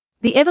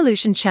The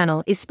Evolution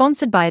channel is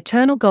sponsored by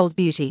Eternal Gold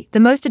Beauty, the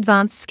most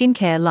advanced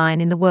skincare line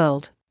in the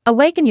world.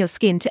 Awaken your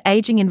skin to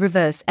aging in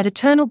reverse at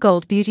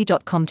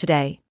eternalgoldbeauty.com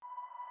today.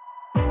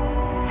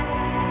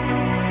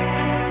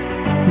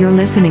 You're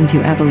listening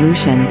to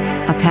Evolution,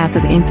 a path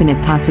of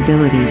infinite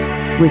possibilities,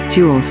 with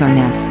Jules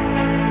Arness.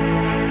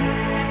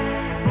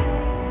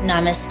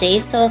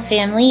 Namaste, soul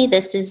family.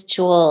 This is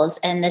Jules,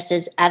 and this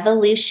is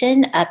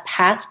Evolution, a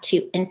path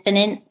to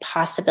infinite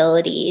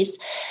possibilities.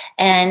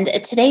 And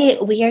today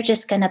we are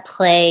just going to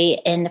play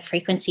in the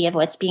frequency of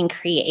what's being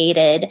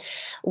created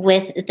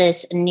with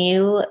this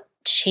new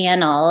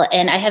channel.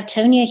 And I have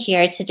Tonya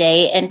here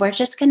today, and we're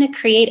just going to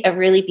create a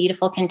really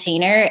beautiful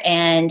container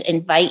and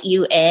invite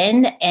you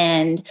in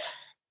and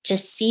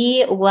just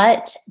see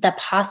what the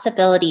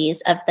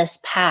possibilities of this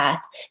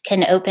path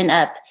can open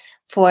up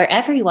for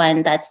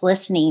everyone that's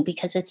listening,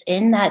 because it's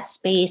in that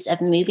space of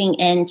moving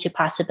into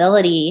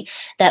possibility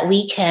that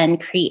we can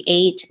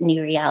create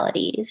new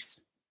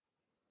realities.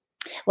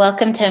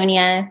 Welcome,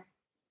 Tonya.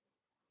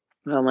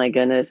 Oh my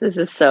goodness, this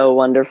is so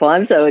wonderful.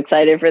 I'm so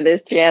excited for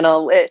this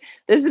channel.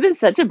 This has been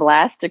such a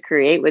blast to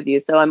create with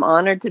you. So I'm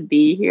honored to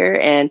be here.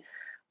 And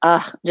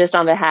just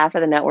on behalf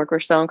of the network,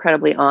 we're so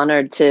incredibly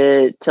honored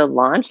to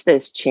launch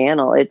this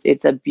channel.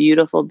 It's a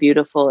beautiful,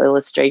 beautiful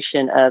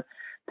illustration of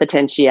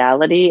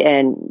potentiality.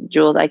 And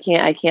Jules, I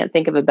can't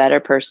think of a better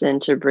person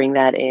to bring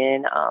that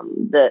in.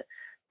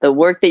 The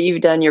work that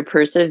you've done, your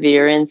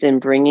perseverance in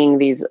bringing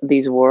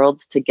these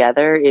worlds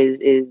together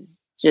is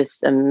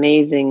just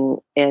amazing,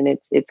 and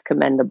it's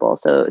commendable.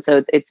 So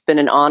it's been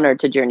an honor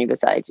to journey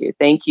beside you.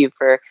 Thank you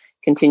for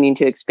continuing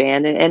to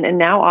expand and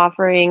now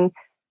offering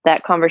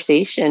that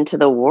conversation to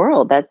the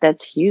world.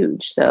 That's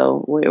huge.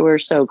 So we're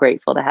so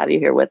grateful to have you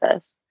here with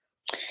us.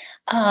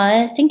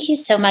 Thank you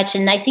so much.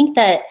 And I think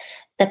that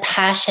the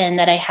passion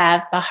that I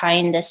have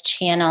behind this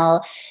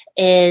channel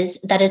is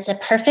that it's a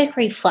perfect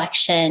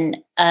reflection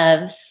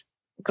of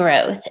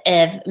growth,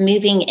 of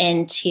moving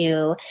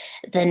into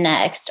the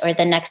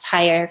next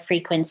higher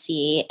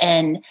frequency.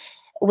 And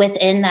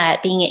within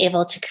that, being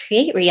able to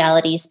create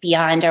realities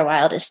beyond our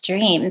wildest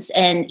dreams.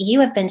 And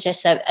you have been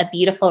just a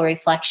beautiful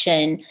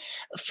reflection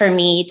for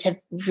me to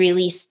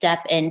really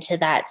step into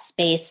that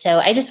space. So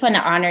I just want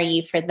to honor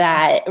you for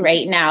that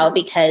right now,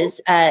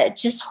 because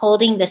just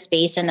holding the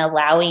space and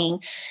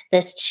allowing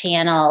this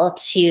channel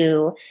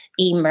to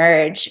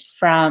emerge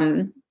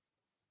from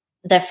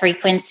the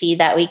frequency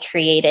that we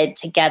created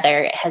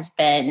together has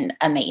been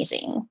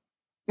amazing.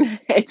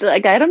 It's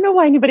like, I don't know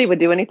why anybody would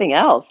do anything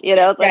else.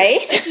 It's like, right?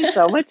 This is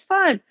so much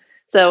fun.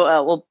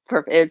 So,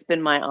 perfect. It's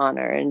been my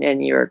honor,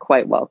 and you're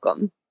quite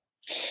welcome.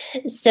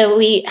 So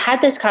we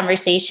had this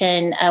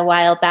conversation a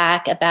while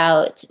back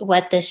about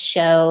what this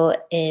show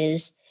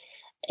is,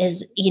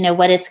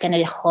 what it's going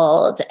to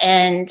hold.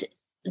 And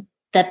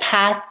the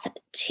path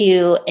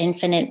to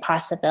infinite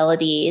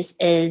possibilities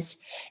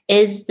is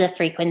the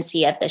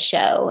frequency of the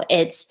show.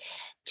 It's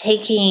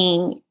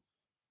taking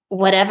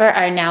whatever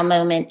our now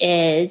moment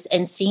is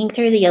and seeing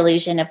through the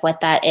illusion of what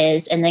that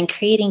is, and then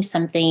creating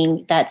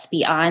something that's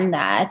beyond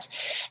that.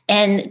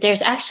 And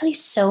there's actually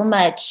so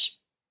much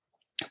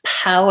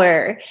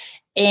power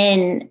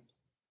in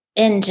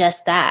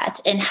just that,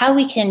 and how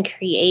we can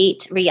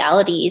create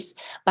realities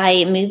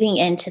by moving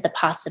into the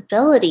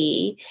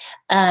possibility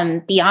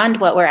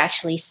beyond what we're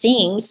actually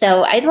seeing.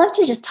 So I'd love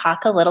to just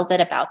talk a little bit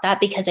about that,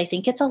 because I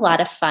think it's a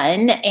lot of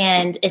fun,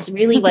 and it's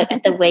really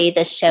the way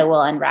this show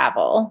will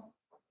unravel.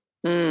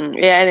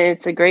 Yeah, and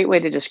it's a great way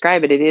to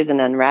describe it. It is an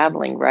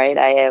unraveling, right?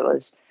 I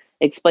was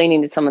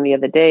explaining to someone the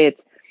other day,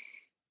 it's,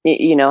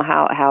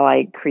 how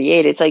I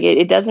create. It's like,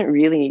 it doesn't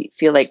really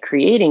feel like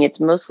creating. It's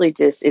mostly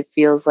just, it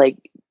feels like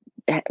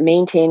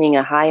maintaining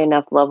a high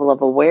enough level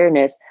of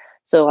awareness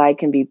so I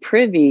can be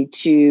privy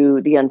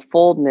to the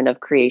unfoldment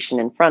of creation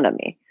in front of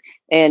me.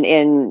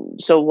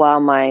 And so while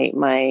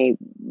my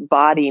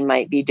body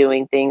might be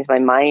doing things, my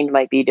mind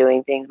might be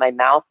doing things, my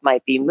mouth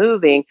might be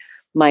moving,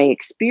 my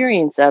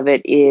experience of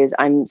it is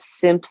I'm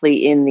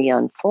simply in the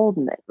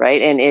unfoldment,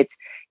 right? And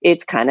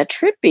it's kind of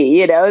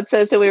trippy,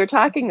 So we were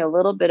talking a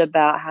little bit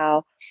about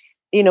how,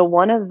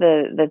 one of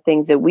the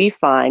things that we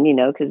find,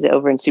 because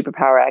over in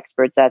Superpower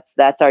Experts,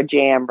 that's our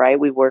jam, right?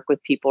 We work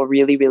with people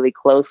really, really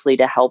closely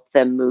to help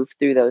them move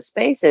through those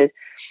spaces.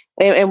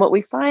 And what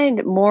we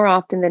find more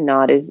often than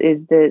not is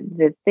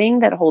the thing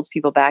that holds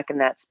people back in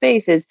that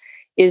space is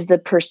the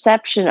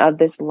perception of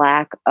this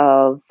lack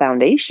of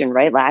foundation,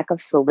 right? Lack of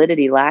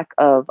solidity, lack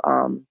of,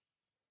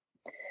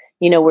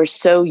 we're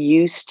so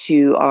used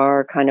to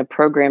our kind of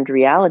programmed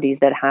realities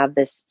that have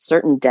this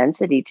certain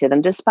density to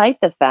them, despite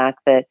the fact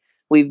that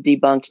we've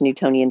debunked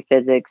Newtonian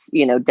physics,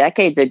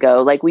 decades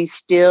ago. Like, we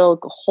still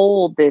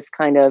hold this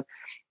kind of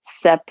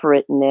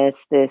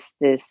separateness, this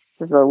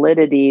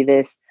solidity,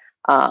 this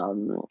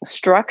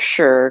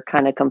structure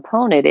kind of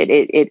component.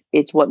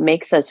 It's what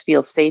makes us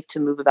feel safe to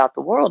move about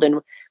the world.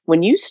 And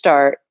when you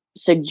start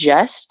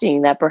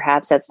suggesting that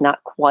perhaps that's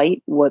not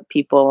quite what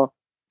people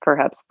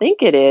perhaps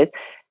think it is,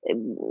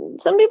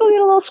 some people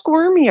get a little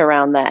squirmy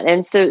around that.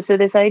 And so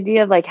this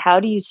idea of like, how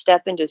do you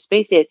step into a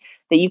space that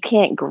you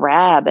can't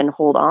grab and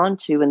hold on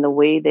to in the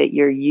way that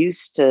you're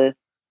used to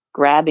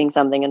grabbing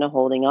something and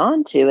holding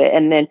on to it,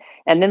 and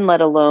then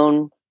let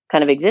alone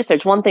kind of exist.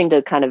 It's one thing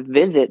to kind of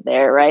visit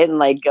there, right? And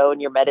like go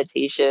in your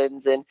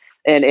meditations and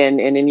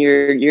in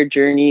your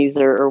journeys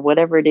or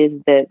whatever it is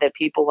that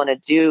people want to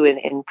do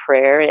in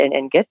prayer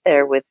and get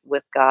there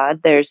with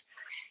God. There's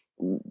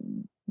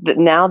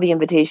now the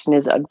invitation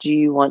is, do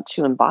you want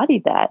to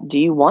embody that? Do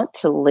you want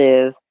to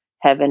live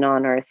heaven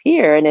on earth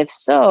here? And if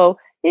so,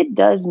 it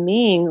does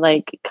mean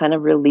like kind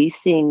of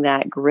releasing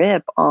that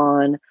grip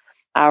on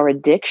our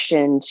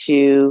addiction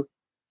to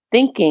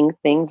thinking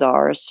things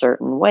are a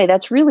certain way.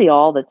 That's really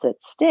all that's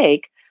at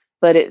stake,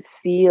 but it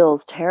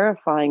feels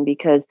terrifying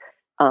because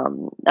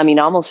it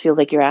almost feels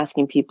like you're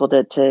asking people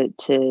to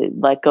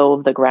let go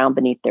of the ground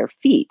beneath their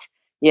feet.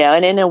 Yeah,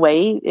 and in a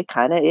way it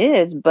kind of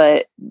is,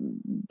 but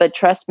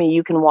trust me,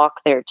 you can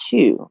walk there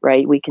too,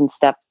 right? We can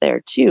step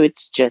there too.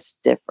 It's just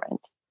different.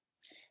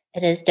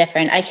 It is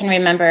different. I can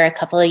remember a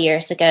couple of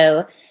years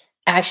ago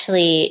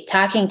actually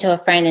talking to a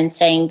friend and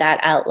saying that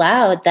out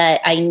loud, that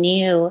I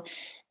knew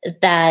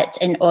that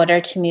in order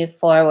to move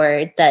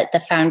forward, that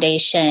the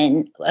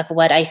foundation of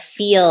what I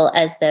feel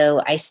as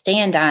though I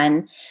stand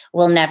on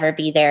will never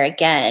be there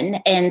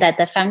again. And that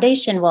the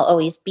foundation will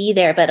always be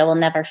there, but it will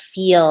never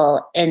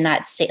feel in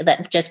that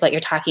just what you're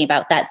talking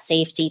about, that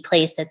safety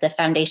place, that the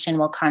foundation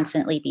will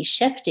constantly be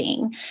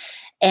shifting.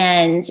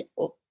 And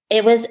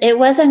it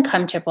was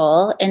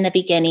uncomfortable in the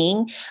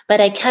beginning,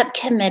 but I kept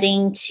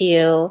committing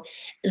to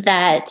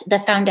that the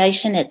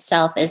foundation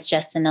itself is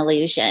just an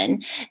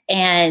illusion.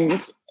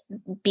 And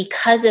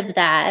because of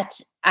that,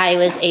 I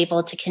was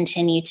able to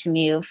continue to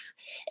move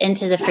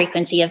into the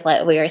frequency of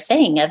what we were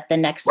saying, of the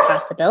next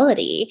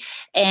possibility.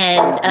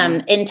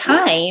 And in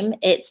time,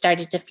 it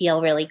started to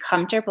feel really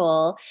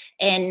comfortable.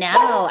 And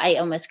now I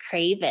almost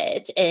crave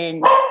it.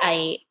 And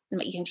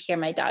you can hear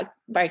my dog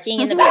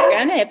barking in the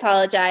background. I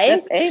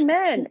apologize.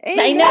 Amen.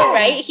 I know,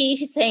 right?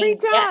 He's saying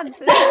yes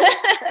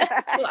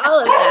to all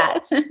of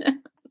that.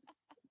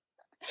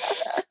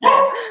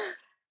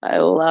 I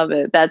love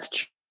it. That's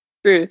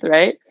truth,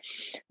 right?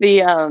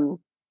 The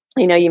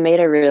you made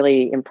a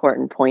really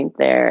important point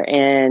there,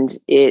 and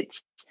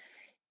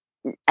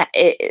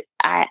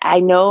I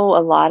know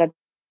a lot of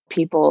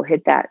people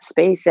hit that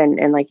space,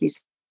 and like you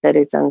said,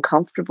 it's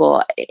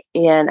uncomfortable,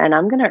 and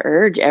I'm going to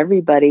urge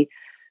everybody,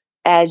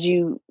 as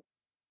you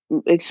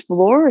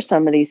explore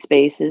some of these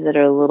spaces that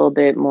are a little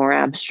bit more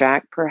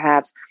abstract,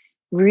 perhaps,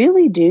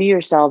 really do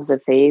yourselves a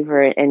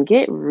favor and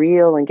get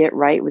real and get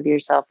right with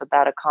yourself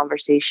about a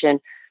conversation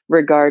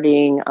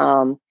regarding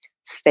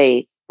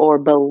faith or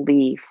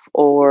belief,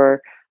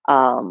 or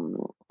how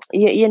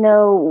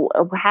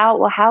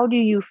do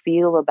you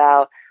feel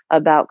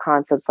about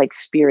concepts like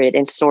spirit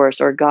and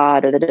source or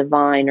God or the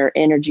divine or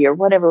energy or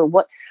whatever?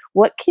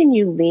 What can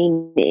you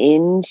lean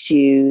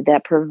into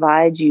that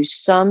provides you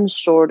some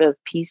sort of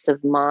peace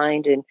of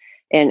mind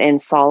and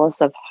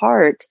solace of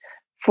heart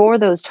for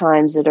those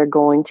times that are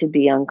going to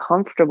be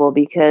uncomfortable?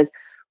 Because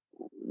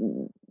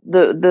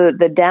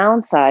the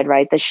downside,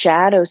 right, the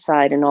shadow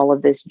side in all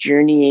of this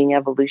journeying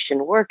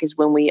evolution work is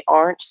when we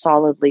aren't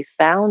solidly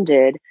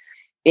founded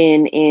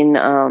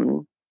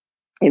in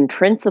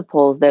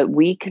principles that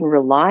we can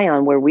rely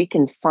on, where we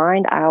can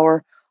find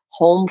our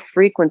home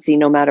frequency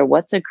no matter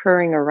what's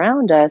occurring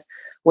around us.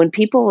 When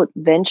people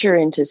venture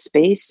into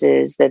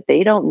spaces that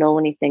they don't know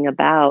anything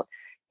about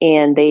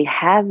and they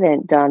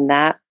haven't done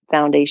that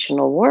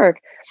foundational work,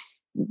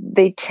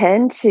 they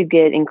tend to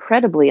get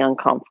incredibly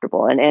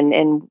uncomfortable.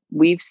 And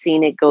we've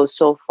seen it go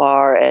so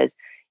far as,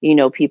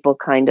 people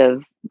kind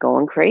of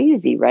going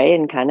crazy, right?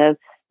 And kind of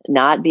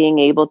not being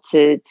able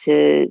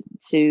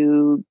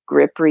to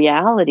grip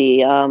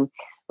reality.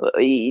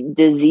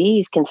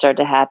 Disease can start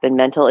to happen,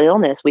 mental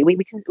illness.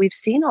 We've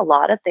seen a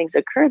lot of things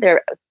occur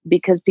there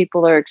because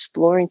people are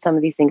exploring some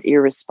of these things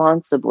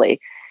irresponsibly.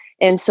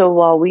 And so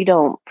while we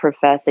don't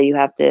profess that you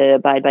have to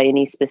abide by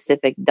any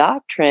specific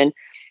doctrine,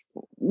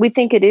 we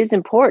think it is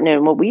important.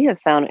 And what we have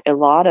found a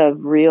lot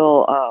of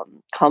real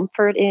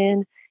comfort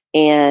in,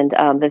 and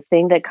the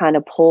thing that kind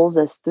of pulls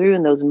us through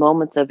in those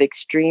moments of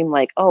extreme,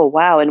 like, oh,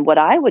 wow. And what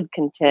I would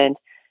contend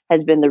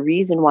has been the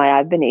reason why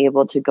I've been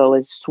able to go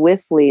as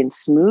swiftly and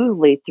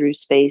smoothly through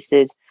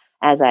spaces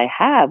as I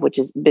have, which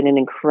has been an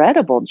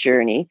incredible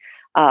journey,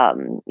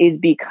 is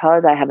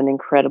because I have an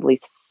incredibly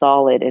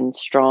solid and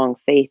strong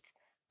faith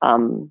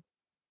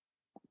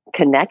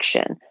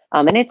connection.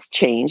 And it's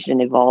changed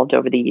and evolved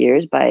over the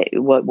years by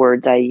what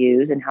words I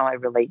use and how I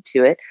relate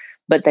to it.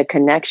 But the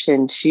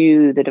connection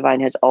to the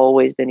divine has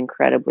always been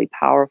incredibly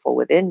powerful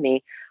within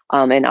me.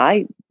 And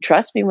I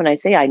trust me when I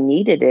say I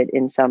needed it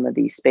in some of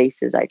these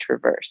spaces I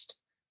traversed.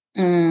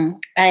 I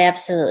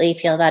absolutely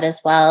feel that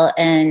as well.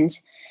 And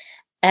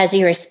as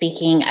you were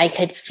speaking, I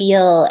could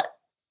feel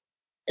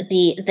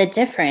the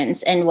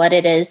difference in what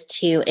it is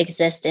to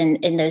exist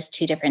in those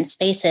two different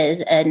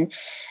spaces. And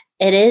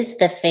it is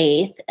the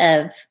faith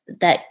of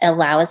that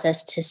allows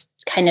us to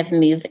kind of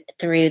move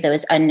through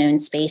those unknown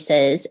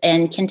spaces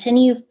and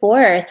continue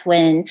forth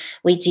when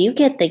we do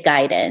get the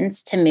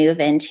guidance to move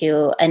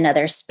into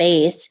another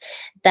space,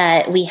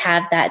 that we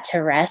have that to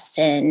rest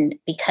in.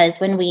 Because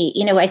when we,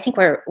 I think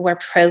we're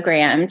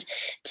programmed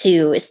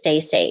to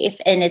stay safe,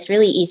 and it's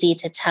really easy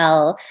to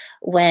tell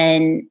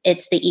when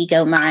it's the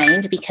ego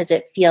mind, because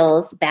it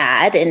feels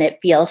bad and it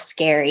feels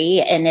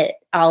scary and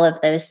all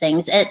of those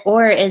things.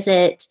 Or is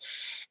it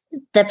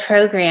the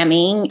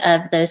programming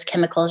of those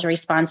chemicals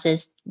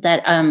responses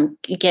that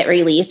get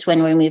released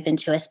when we move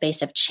into a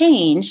space of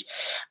change?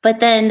 But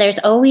then there's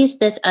always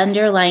this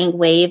underlying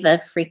wave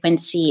of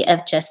frequency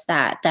of just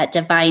that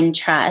divine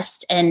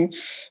trust. And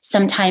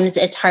sometimes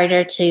it's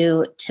harder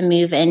to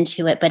move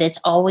into it, but it's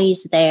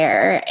always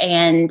there.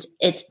 And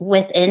it's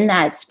within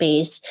that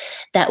space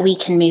that we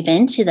can move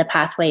into the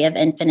pathway of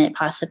infinite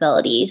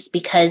possibilities,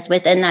 because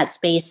within that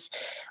space,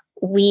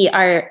 we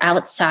are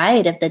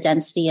outside of the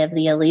density of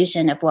the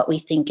illusion of what we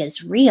think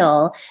is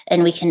real,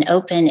 and we can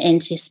open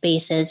into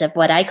spaces of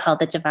what I call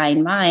the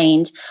divine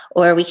mind,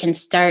 or we can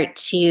start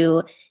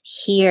to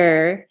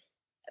hear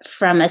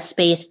from a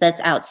space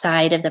that's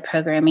outside of the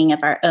programming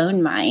of our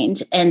own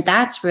mind. And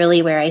that's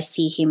really where I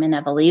see human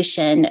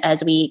evolution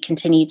as we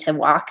continue to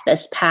walk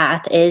this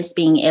path, is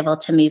being able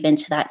to move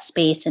into that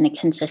space in a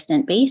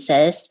consistent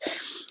basis.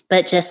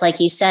 But just like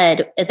you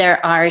said,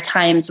 there are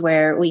times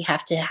where we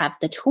have to have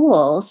the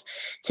tools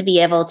to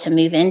be able to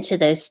move into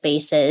those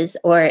spaces,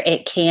 or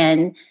it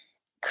can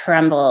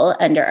crumble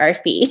under our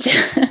feet.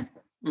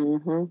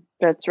 Mm-hmm.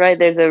 That's right.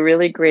 There's a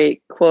really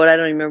great quote. I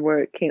don't remember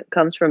where it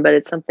comes from, but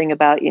it's something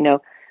about,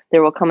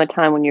 there will come a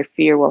time when your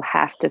fear will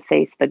have to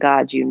face the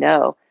God you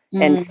know,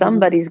 and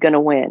somebody's going to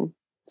win.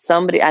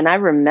 Somebody, and I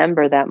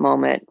remember that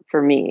moment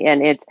for me.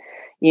 And it's,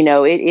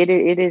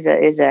 it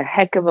is a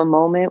heck of a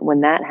moment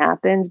when that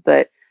happens.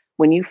 But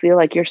when you feel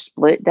like you're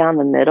split down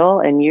the middle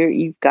and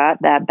you've got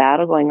that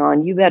battle going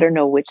on, you better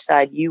know which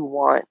side you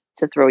want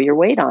to throw your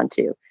weight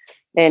onto.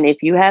 And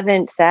if you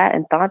haven't sat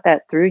and thought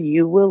that through,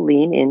 you will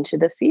lean into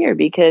the fear,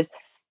 because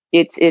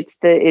it's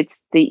the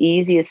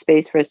easiest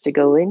space for us to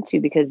go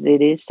into, because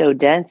it is so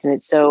dense and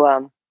it's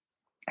so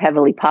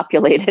heavily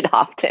populated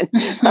often.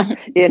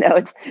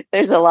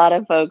 There's a lot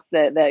of folks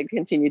that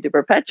continue to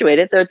perpetuate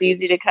it. So it's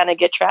easy to kind of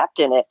get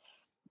trapped in it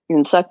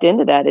and sucked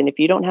into that. And if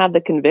you don't have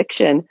the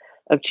conviction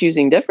of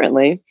choosing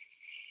differently,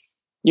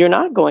 you're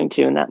not going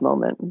to in that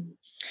moment.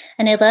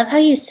 And I love how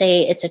you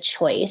say it's a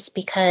choice,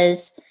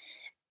 because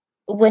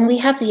when we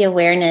have the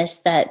awareness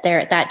that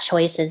that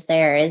choice is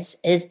there is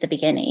the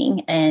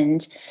beginning.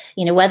 And,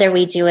 whether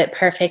we do it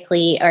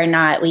perfectly or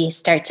not, we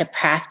start to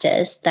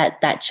practice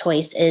that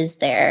choice is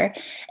there.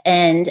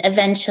 And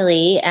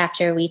eventually,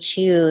 after we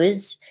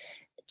choose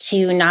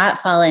to not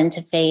fall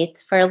into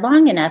faith for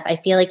long enough, I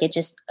feel like it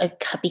just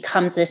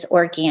becomes this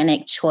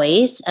organic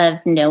choice of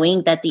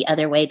knowing that the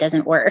other way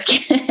doesn't work.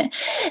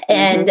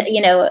 And,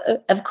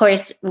 of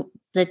course,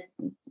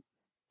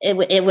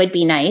 it would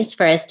be nice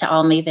for us to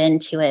all move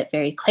into it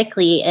very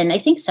quickly. And I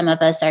think some of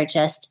us are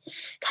just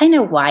kind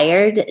of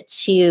wired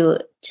to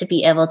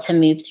be able to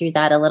move through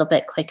that a little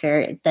bit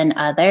quicker than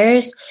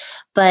others.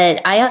 But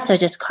I also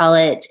just call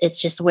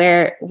it's just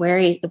where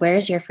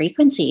is your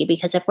frequency?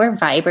 Because if we're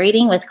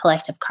vibrating with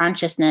collective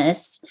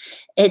consciousness,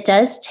 it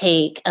does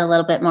take a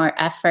little bit more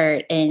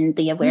effort in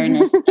the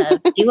awareness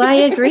of, do I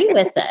agree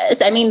with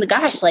this? I mean,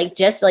 gosh,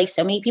 just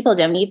so many people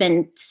don't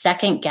even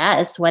second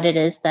guess what it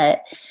is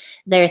that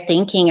they're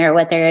thinking or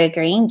what they're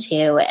agreeing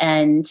to.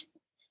 And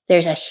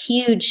there's a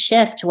huge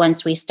shift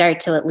once we start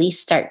to at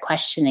least start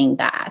questioning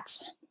that.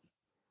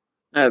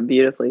 Oh,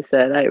 beautifully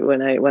said.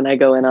 When I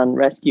go in on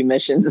rescue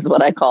missions is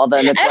what I call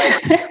them.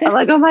 It's like, I'm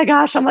like, oh my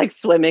gosh, I'm like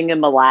swimming in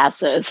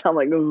molasses. I'm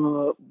like,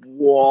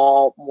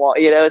 whoa.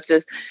 It's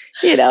just,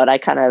 and I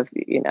kind of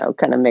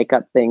make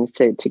up things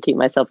to keep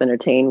myself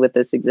entertained with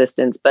this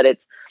existence. But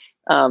it's,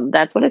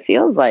 that's what it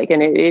feels like.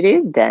 And it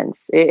is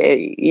dense.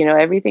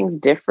 Everything's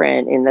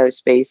different in those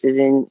spaces.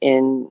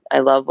 And I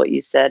love what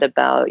you said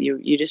about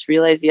you just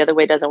realize the other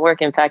way doesn't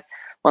work. In fact,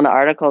 one of the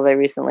articles I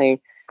recently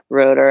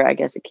wrote, or I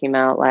guess it came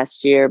out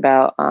last year,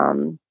 about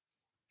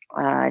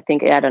I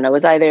think, I don't know, it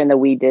was either in the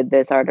We Did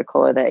This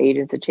article or the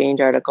Agents of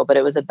Change article, but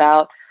it was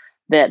about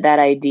that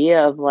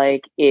idea of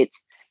like, it's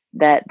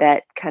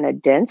that kind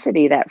of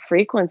density, that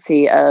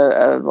frequency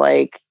of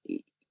like,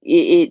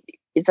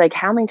 it's like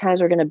how many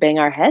times we're going to bang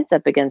our heads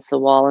up against the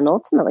wall. And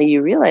ultimately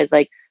you realize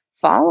like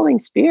following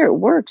spirit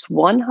works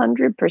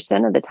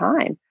 100% of the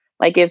time.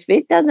 Like if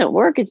it doesn't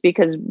work, it's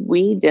because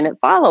we didn't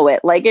follow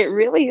it. Like it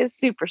really is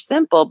super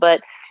simple.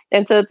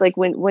 And so it's like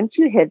once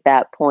you hit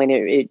that point,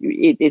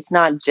 it's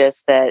not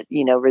just that,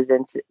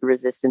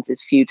 resistance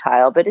is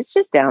futile, but it's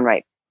just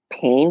downright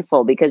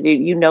painful, because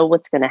you know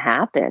what's going to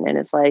happen. And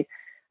it's like,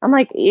 I'm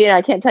like,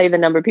 I can't tell you the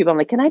number of people I'm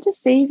like, can I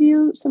just save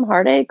you some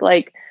heartache?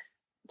 Like,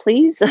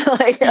 please,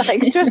 like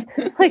just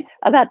like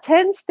about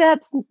 10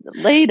 steps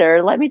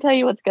later, let me tell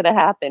you what's going to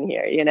happen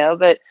here,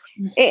 but,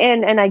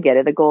 and I get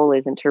it. The goal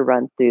isn't to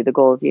run through, the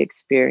goal is the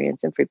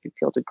experience and for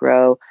people to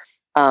grow.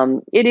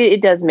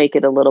 it does make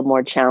it a little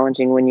more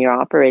challenging when you're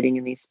operating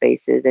in these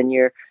spaces and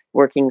you're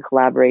working in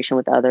collaboration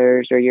with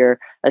others, or you're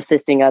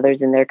assisting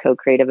others in their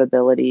co-creative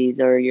abilities,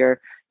 or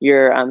you're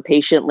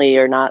patiently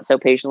or not so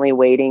patiently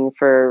waiting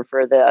for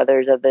the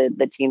others of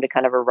the team to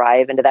kind of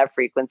arrive into that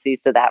frequency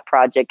so that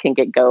project can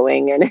get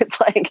going. And it's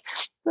like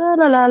la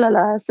la la la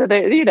la. So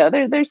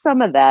there's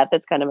some of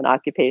that's kind of an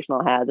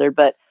occupational hazard,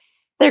 but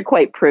they're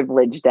quite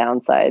privileged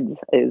downsides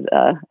is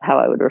how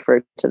I would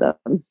refer to them.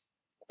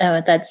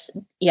 Oh, that's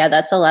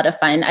a lot of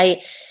fun.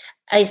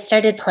 I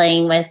started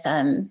playing with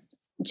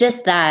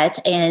just that,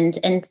 and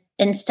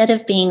instead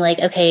of being like,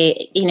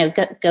 okay,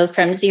 go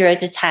from 0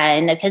 to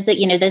 10, because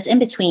those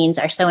in-betweens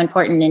are so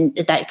important. And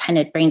that kind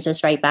of brings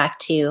us right back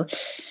to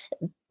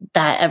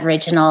that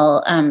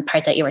original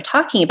part that you were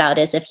talking about,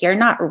 is if you're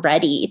not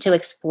ready to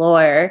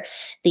explore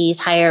these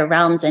higher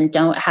realms and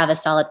don't have a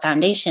solid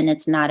foundation,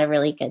 it's not a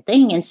really good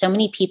thing. And so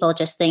many people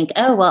just think,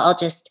 oh, well, I'll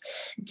just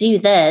do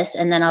this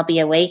and then I'll be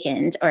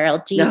awakened, or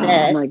I'll do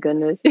this. Oh my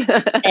goodness.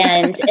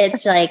 And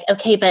it's like,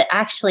 okay, but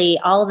actually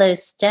all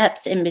those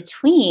steps in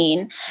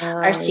between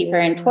are super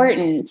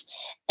important.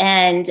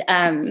 And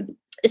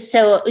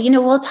so,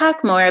 we'll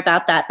talk more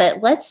about that,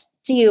 but let's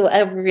do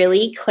a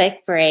really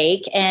quick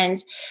break. And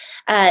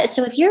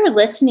so if you're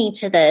listening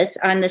to this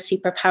on the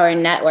Superpower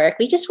Network,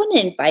 we just want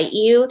to invite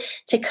you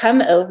to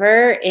come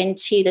over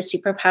into the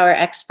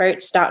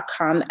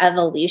superpowerexperts.com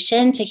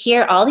evolution to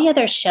hear all the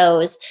other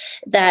shows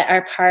that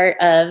are part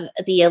of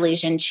the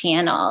Illusion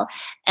channel.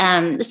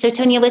 So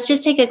Tonya, let's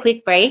just take a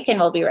quick break and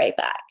we'll be right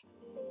back.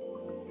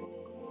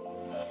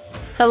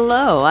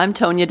 Hello, I'm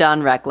Tonya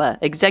Dawn Recla,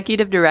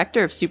 Executive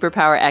Director of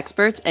Superpower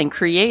Experts and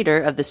creator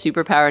of the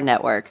Superpower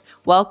Network.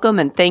 Welcome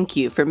and thank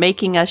you for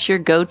making us your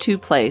go-to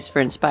place for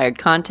inspired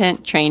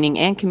content, training,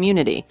 and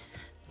community.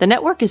 The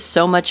network is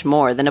so much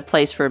more than a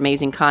place for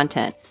amazing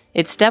content.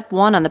 It's step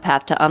one on the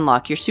path to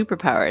unlock your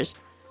superpowers.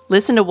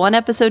 Listen to one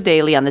episode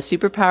daily on the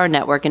Superpower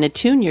Network and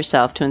attune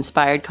yourself to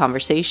inspired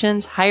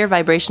conversations, higher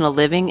vibrational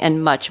living,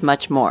 and much,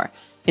 much more.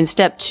 In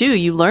step 2,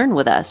 you learn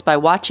with us by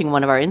watching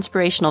one of our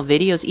inspirational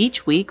videos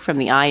each week from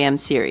the I Am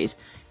series.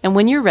 And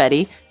when you're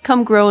ready,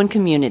 come grow in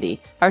community.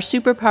 Our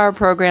superpower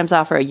programs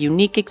offer a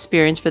unique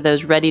experience for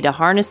those ready to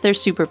harness their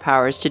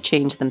superpowers to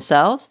change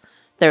themselves,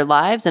 their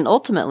lives, and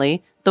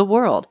ultimately, the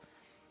world.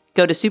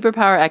 Go to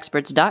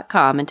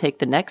superpowerexperts.com and take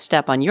the next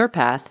step on your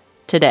path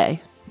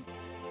today.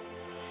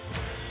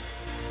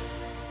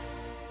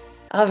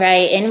 All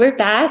right. And we're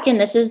back, and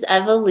this is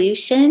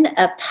Evolution,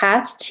 a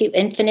path to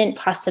infinite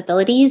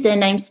possibilities.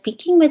 And I'm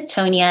speaking with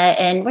Tonya,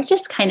 and we're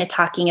just kind of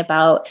talking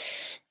about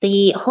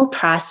the whole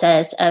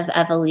process of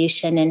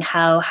evolution and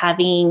how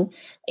having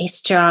a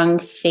strong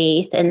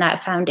faith in that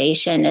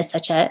foundation is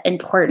such an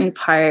important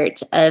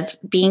part of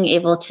being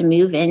able to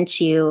move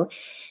into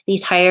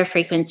these higher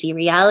frequency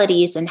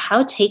realities, and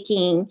how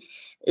taking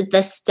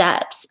the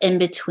steps in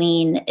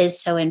between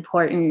is so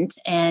important.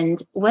 And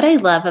what I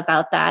love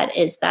about that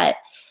is that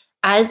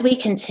as we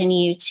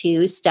continue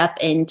to step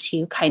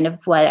into kind of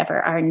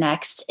whatever our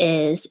next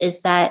is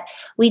that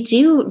we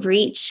do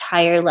reach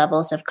higher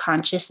levels of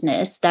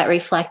consciousness that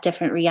reflect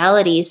different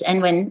realities.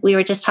 And when we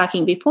were just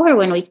talking before,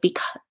 when we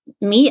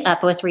meet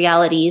up with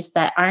realities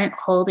that aren't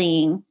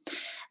holding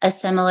a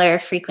similar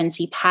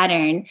frequency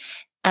pattern,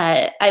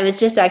 I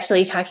was just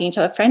actually talking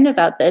to a friend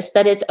about this,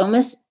 that it's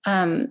almost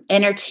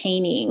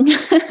entertaining.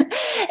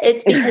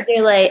 It's because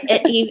you're like,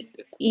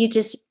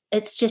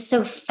 it's just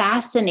so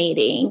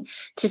fascinating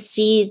to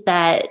see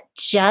that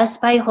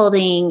just by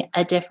holding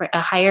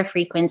a higher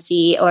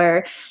frequency,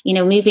 or,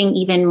 moving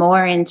even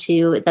more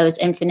into those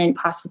infinite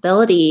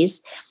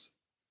possibilities,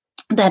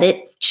 that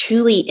it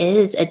truly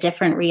is a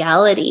different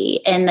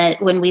reality. And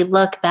that when we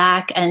look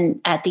back and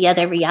at the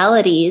other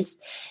realities,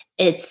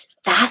 it's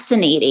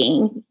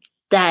fascinating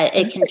that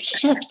it can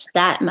shift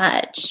that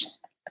much.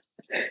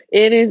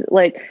 It is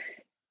like,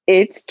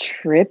 it's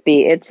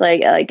trippy. It's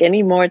like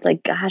anymore. It's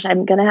like, gosh,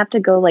 I'm going to have to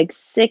go like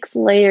 6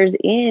 layers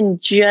in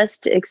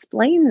just to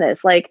explain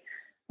this. Like,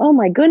 oh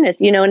my goodness,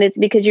 and it's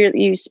because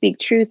you speak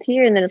truth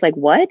here. And then it's like,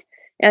 what?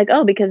 And like,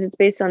 oh, because it's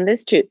based on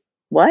this truth.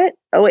 What?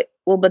 Oh, wait.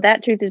 Well, but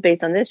that truth is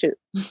based on this truth.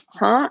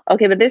 Huh?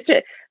 Okay. But this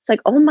truth, it's like,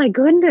 oh my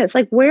goodness,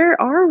 like,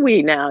 where are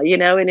we now?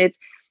 And it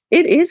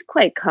is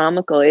quite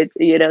comical. It's,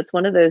 it's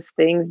one of those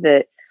things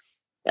that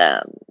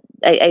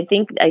I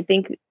think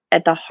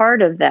at the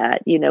heart of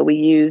that, we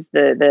use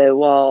the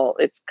well,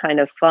 it's kind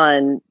of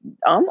fun,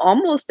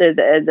 almost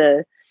as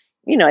a,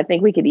 I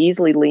think we could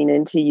easily lean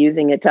into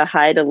using it to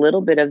hide a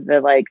little bit of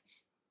the, like,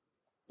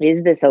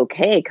 is this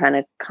okay kind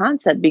of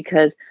concept,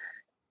 because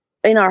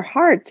in our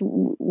hearts,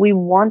 we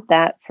want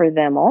that for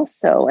them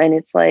also. And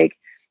it's like,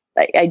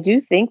 I do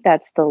think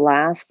that's the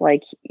last,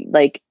 like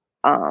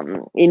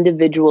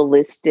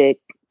individualistic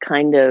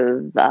kind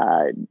of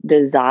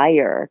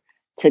desire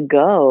to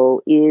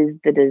go, is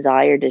the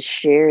desire to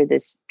share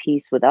this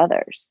piece with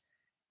others.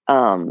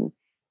 And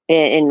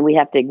we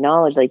have to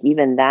acknowledge, like,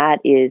 even that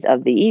is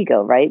of the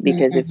ego, right?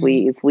 Because if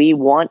we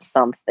want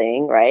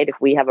something, right, if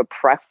we have a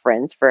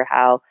preference for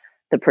how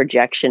the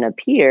projection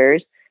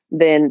appears,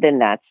 then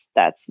that's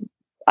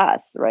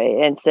us, right?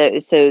 And so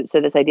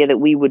this idea that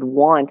we would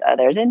want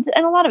others, and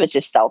a lot of it's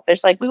just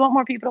selfish. Like we want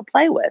more people to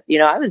play with.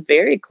 I was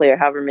very clear,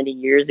 however many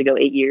years ago,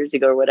 8 years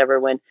ago or whatever,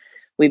 when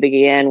we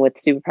began with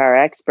Superpower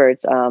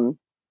Experts, and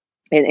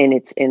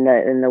it's in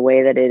the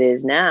way that it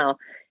is now.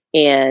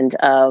 And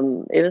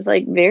it was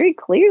like very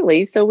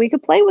clearly so we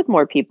could play with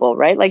more people,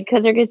 right? Like,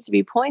 because there gets to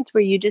be points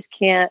where you just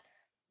can't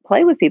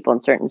play with people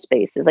in certain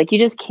spaces. Like you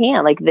just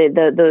can't, like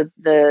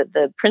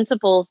the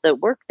principles that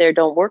work there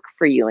don't work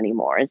for you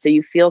anymore. And so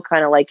you feel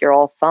kind of like you're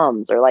all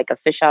thumbs or like a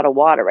fish out of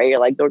water, right?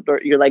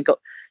 You're like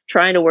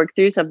trying to work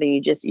through something.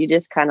 You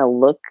just kind of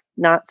look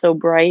not so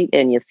bright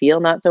and you feel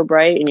not so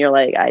bright. And you're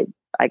like,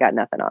 I got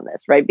nothing on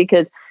this, right?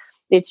 Because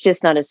it's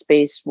just not a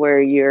space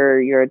where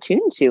you're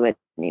attuned to it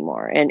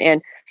anymore.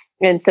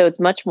 And so it's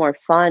much more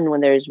fun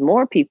when there's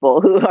more people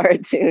who are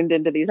attuned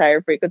into these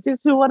higher frequencies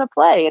who want to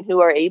play and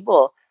who are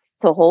able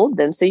to hold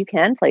them so you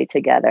can play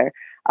together.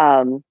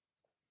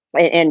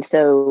 And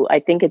so I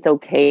think it's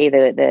okay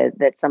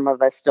that some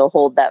of us still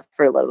hold that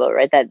for a little bit,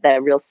 right?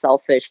 That real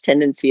selfish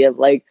tendency of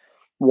like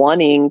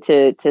wanting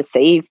to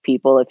save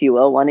people, if you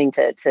will, wanting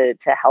to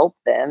help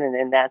them.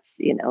 And that's,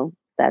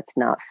 that's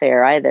not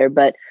fair either.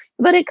 But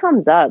it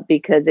comes up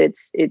because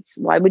it's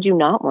why would you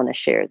not want to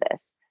share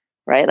this?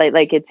 Right?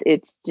 Like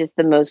it's just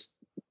the most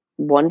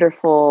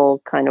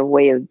wonderful kind of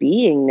way of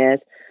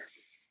beingness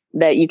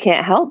that you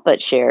can't help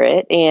but share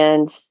it.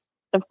 And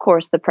of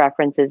course, the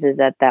preference is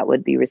that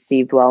would be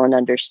received well and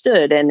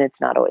understood. And it's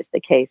not always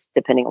the case,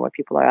 depending on where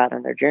people are at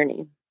on their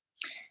journey.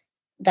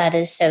 That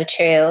is so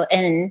true.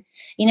 And,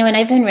 and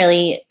I've been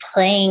really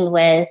playing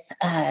with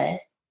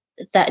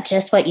that,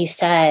 just what you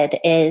said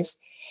is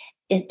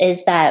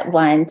that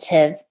one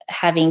to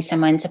having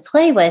someone to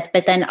play with,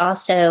 but then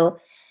also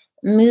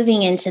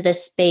moving into the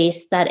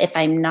space that if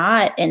I'm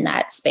not in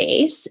that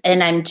space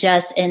and I'm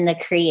just in the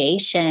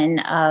creation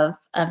of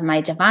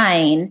my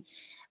divine,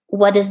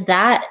 what does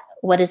that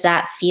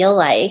feel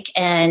like?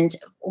 And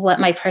what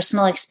my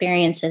personal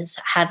experiences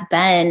have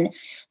been,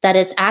 that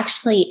it's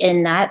actually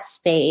in that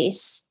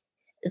space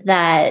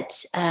that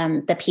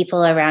the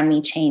people around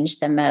me change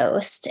the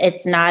most.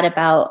 It's not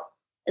about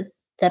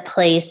the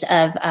place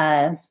of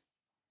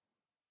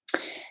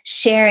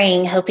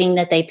sharing, hoping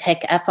that they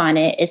pick up on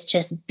it. It's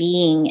just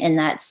being in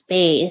that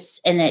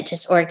space, and it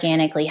just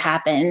organically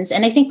happens.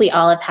 And I think we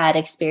all have had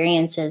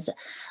experiences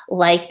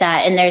like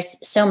that. And there's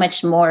so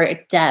much more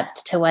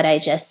depth to what I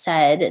just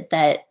said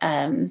that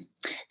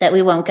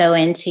we won't go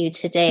into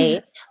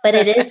today. But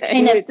it is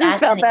kind of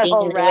fascinating, that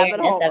whole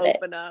awareness of it.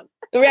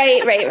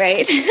 Right.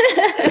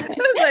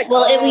 Like,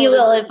 we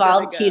will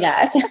evolve to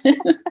that.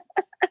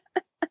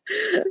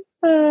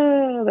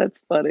 Oh, that's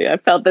funny. I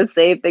felt the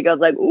same thing. I was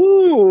like,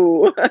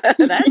 ooh,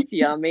 that's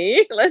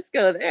yummy. Let's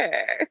go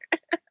there.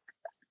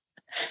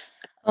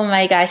 Oh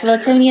my gosh. Well,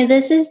 Tonya,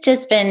 this has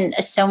just been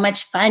so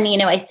much fun.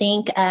 I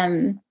think,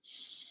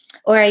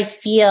 or I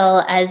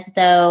feel as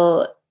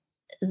though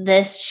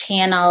this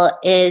channel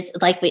is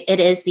it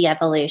is the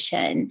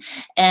evolution.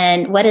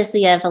 And what is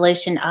the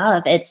evolution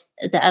of? It's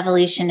the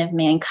evolution of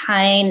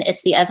mankind.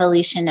 It's the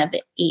evolution of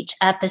each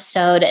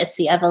episode. It's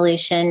the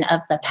evolution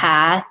of the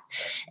path.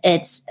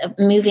 It's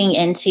moving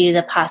into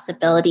the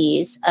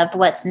possibilities of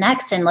what's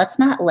next. And let's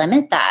not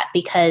limit that,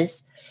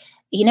 because,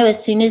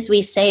 as soon as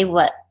we say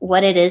what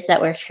it is that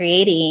we're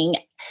creating,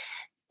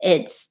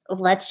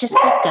 let's just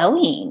keep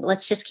going.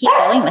 Let's just keep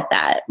going with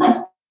that.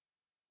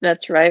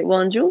 That's right.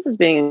 Well, and Jules is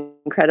being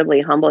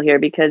incredibly humble here,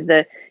 because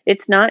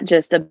it's not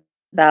just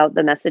about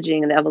the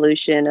messaging and the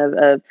evolution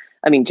of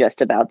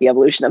just about the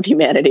evolution of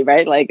humanity,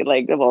 right?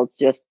 Well, it's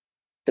just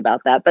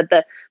about that,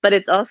 but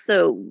it's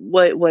also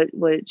what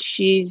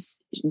she's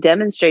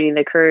demonstrating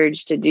the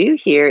courage to do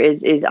here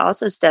is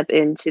also step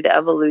into the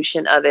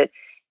evolution of it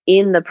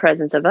in the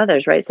presence of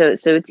others, right? So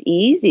it's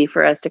easy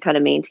for us to kind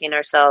of maintain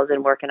ourselves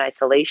and work in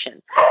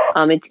isolation.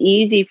 It's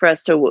easy for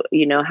us to,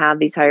 have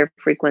these higher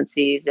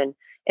frequencies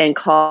and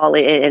call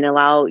it and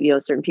allow,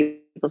 certain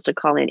people to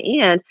call in.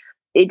 And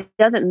it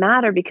doesn't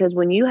matter, because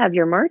when you have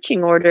your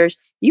marching orders,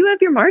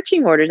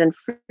 and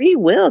free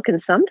will can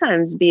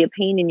sometimes be a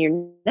pain in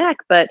your neck,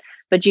 but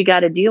you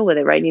got to deal with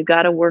it, right? And you've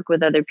got to work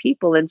with other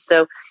people. And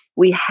so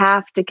we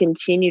have to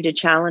continue to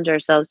challenge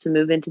ourselves to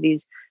move into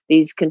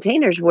these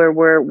containers where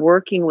we're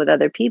working with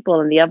other people.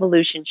 And the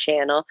evolution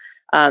channel,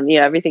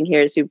 everything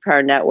here is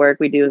Superpower Network.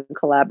 We do in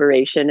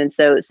collaboration. And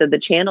so the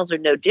channels are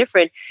no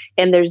different.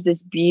 And there's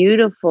this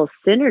beautiful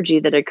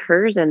synergy that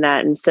occurs in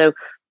that. And so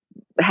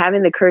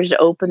having the courage to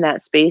open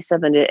that space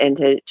up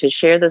and to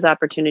share those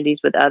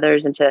opportunities with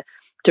others, and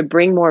to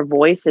bring more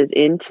voices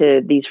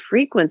into these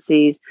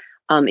frequencies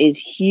is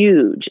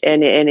huge.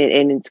 And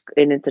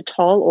it's a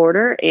tall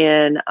order.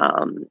 And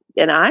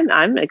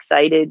I'm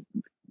excited,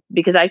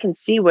 because I can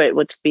see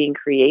what's being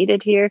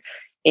created here,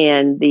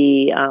 and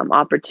the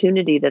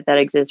opportunity that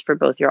exists for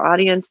both your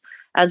audience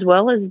as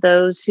well as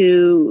those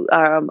who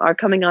are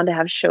coming on to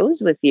have shows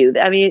with you.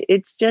 I mean,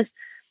 it's just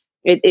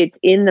it's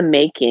in the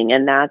making,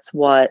 and that's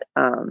what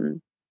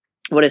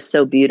is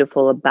so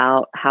beautiful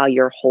about how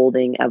you're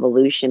holding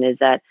evolution, is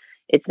that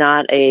it's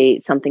not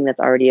something that's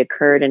already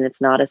occurred, and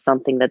it's not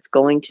something that's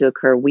going to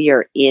occur. We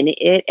are in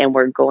it, and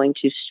we're going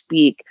to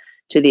speak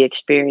to the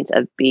experience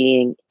of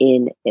being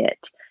in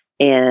it.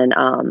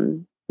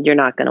 And you're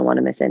not going to want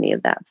to miss any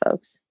of that,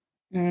 folks.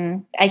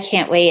 I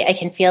can't wait. I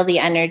can feel the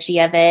energy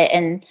of it.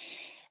 And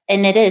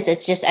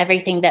it's just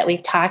everything that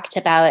we've talked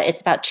about.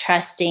 It's about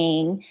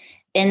trusting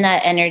in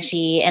that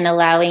energy and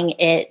allowing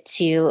it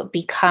to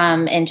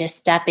become, and just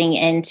stepping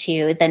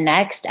into the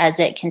next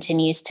as it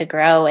continues to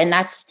grow. And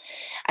I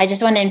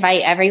just want to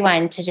invite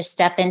everyone to just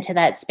step into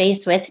that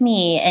space with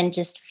me and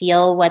just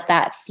feel what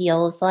that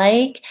feels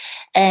like,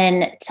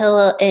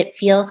 until it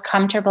feels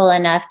comfortable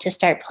enough to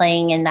start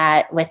playing in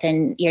that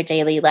within your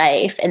daily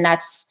life. And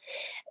that's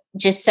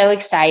just so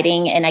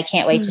exciting. And I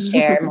can't wait to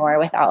share more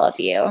with all of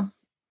you.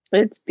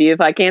 It's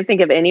beautiful. I can't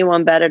think of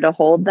anyone better to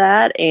hold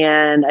that.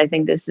 And I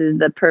think this is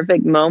the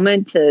perfect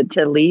moment to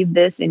leave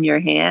this in your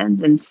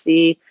hands and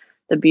see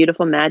the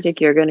beautiful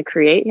magic you're going to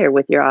create here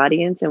with your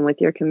audience and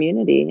with your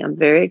community. I'm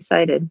very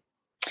excited.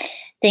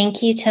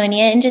 Thank you,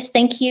 Tonya. And just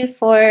thank you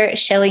for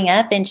showing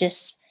up and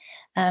just,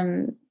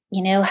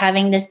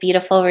 having this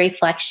beautiful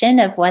reflection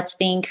of what's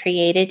being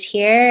created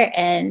here.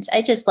 And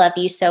I just love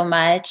you so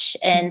much.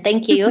 And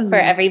thank you for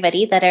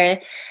everybody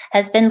that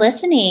has been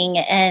listening.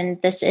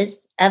 And this is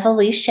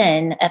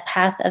Evolution, a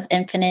path of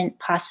infinite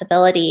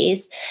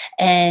possibilities.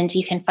 And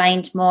you can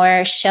find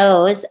more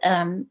shows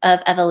of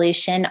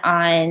Evolution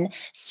on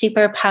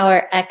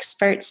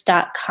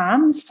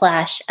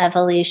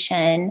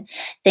superpowerexperts.com/evolution.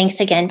 Thanks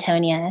again,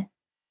 Tonya.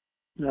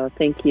 Oh,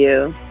 thank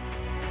you.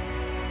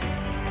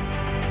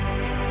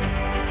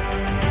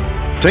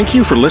 Thank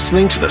you for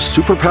listening to the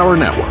Superpower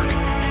Network.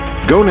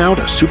 Go now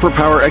to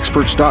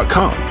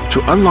superpowerexperts.com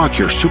to unlock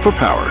your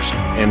superpowers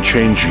and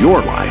change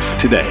your life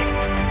today.